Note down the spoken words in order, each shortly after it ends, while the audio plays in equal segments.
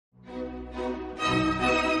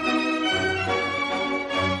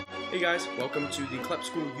guys, welcome to the CLEP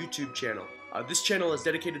School YouTube channel. This channel is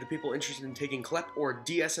dedicated to people interested in taking CLEP or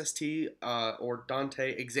DSST or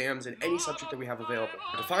Dante exams in any subject that we have available.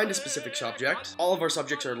 To find a specific subject, all of our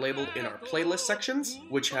subjects are labeled in our playlist sections,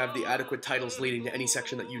 which have the adequate titles leading to any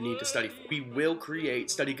section that you need to study for. We will create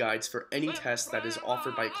study guides for any test that is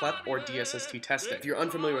offered by CLEP or DSST testing. If you're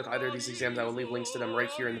unfamiliar with either of these exams, I will leave links to them right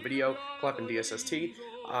here in the video, CLEP and DSST.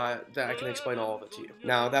 That I can explain all of it to you.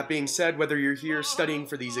 Now, that being said, whether you're here studying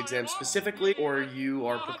for these exams specifically, or you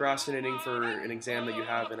are procrastinating for an exam that you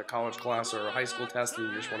have in a college class or a high school test and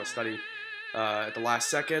you just want to study at the last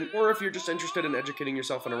second, or if you're just interested in educating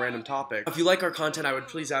yourself on a random topic. If you like our content, I would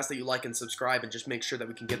please ask that you like and subscribe and just make sure that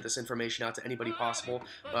we can get this information out to anybody possible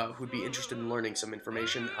who'd be interested in learning some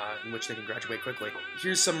information in which they can graduate quickly.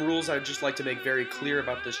 Here's some rules I'd just like to make very clear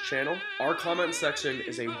about this channel. Our comment section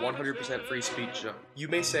is a 100% free speech zone. You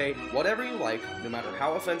may say whatever you like, no matter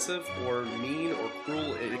how offensive or mean or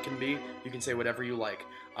cruel it can be, you can say whatever you like.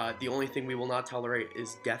 The only thing we will not tolerate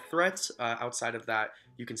is death threats. Outside of that,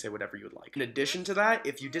 you can say whatever you would like. In addition to that,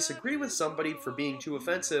 if you disagree with somebody for being too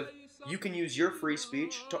offensive, you can use your free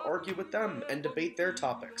speech to argue with them and debate their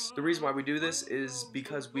topics. The reason why we do this is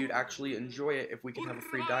because we would actually enjoy it if we can have a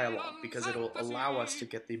free dialogue, because it'll allow us to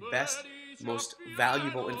get the best, most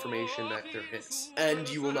valuable information that there is. And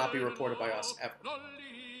you will not be reported by us ever.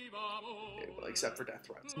 Except for death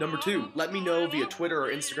threats. Number 2, let me know via Twitter or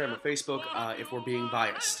Instagram or Facebook if we're being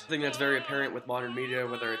biased. I think that's very apparent with modern media,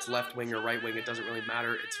 whether it's left-wing or right-wing, it doesn't really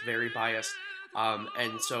matter, it's very biased.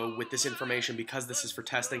 And so with this information, because this is for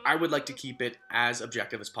testing, I would like to keep it as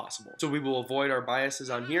objective as possible. So we will avoid our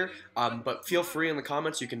biases on here, but feel free in the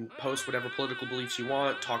comments, you can post whatever political beliefs you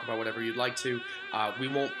want, talk about whatever you'd like to. We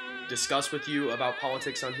won't discuss with you about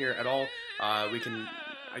politics on here at all. We can,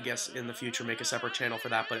 I guess, in the future make a separate channel for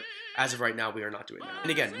that, but as of right now, we are not doing that.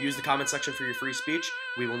 And again, use the comment section for your free speech.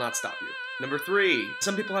 We will not stop you. Number 3,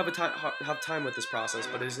 some people have time with this process,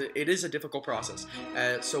 but it is a difficult process.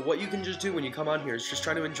 So what you can just do when you come on here is just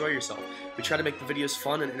try to enjoy yourself. We try to make the videos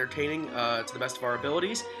fun and entertaining to the best of our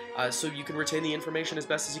abilities, so you can retain the information as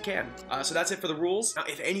best as you can. So that's it for the rules. Now,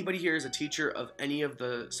 if anybody here is a teacher of any of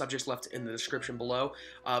the subjects left in the description below,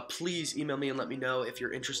 please email me and let me know if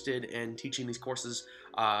you're interested in teaching these courses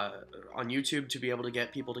on YouTube to be able to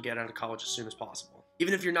get people to get out of college as soon as possible.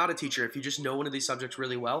 Even if you're not a teacher, if you just know one of these subjects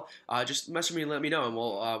really well, just message me and let me know, and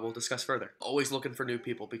we'll discuss further. Always looking for new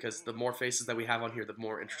people, because the more faces that we have on here, the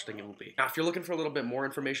more interesting it will be. Now, if you're looking for a little bit more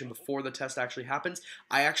information before the test actually happens,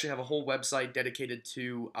 I actually have a whole website dedicated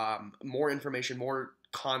to more information, more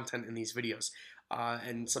content in these videos.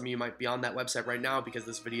 And some of you might be on that website right now because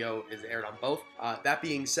this video is aired on both. That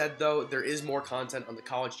being said, though, there is more content on the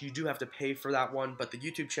college. You do have to pay for that one, but the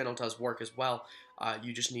YouTube channel does work as well.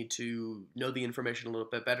 You just need to know the information a little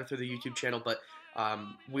bit better through the YouTube channel, but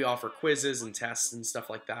we offer quizzes and tests and stuff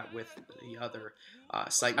like that with the other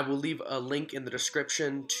site. I will leave a link in the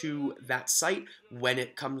description to that site when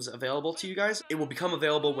it comes available to you guys. It will become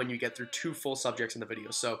available when you get through 2 full subjects in the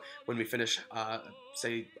video. So when we finish,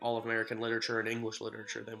 say, all of American literature and English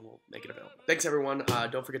literature, then we'll make it available. Thanks, everyone.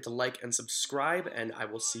 Don't forget to like and subscribe, and I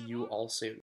will see you all soon.